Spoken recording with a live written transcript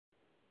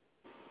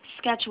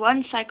Sketch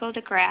one cycle of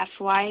the graph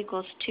y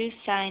equals 2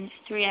 sine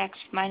 3x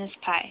minus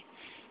pi.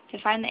 To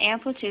find the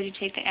amplitude, you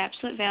take the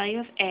absolute value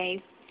of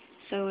a,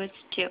 so it's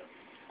 2.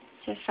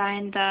 To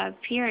find the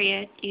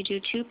period, you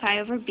do 2 pi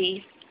over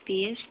b.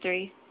 B is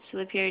 3, so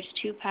the period is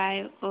 2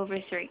 pi over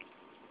 3.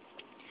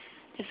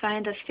 To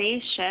find the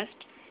phase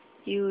shift,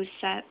 you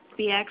set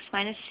bx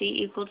minus c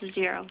equal to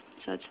 0.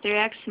 So it's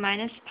 3x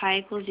minus pi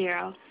equals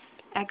 0.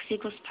 X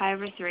equals pi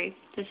over 3.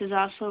 This is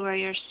also where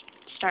you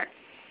start.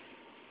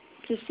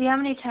 To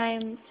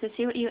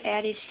see what you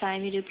add each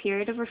time, you do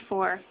period over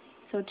 4.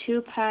 So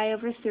 2 pi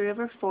over 3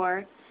 over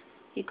 4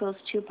 equals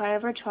 2 pi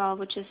over 12,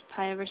 which is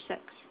pi over 6.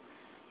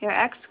 Your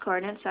x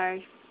coordinates are,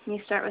 you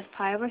start with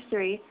pi over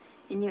 3,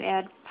 and you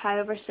add pi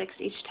over 6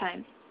 each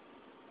time.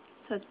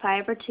 So it's pi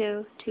over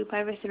 2, 2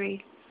 pi over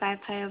 3, 5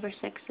 pi over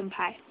 6, and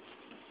pi.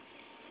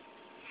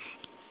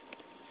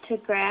 To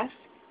graph,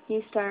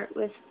 you start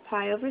with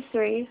pi over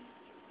 3,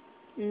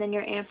 and then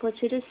your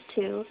amplitude is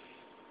 2,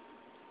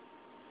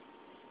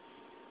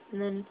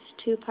 and then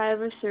it's 2 pi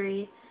over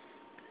 3,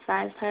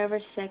 5 pi over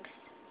 6,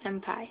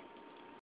 and pi.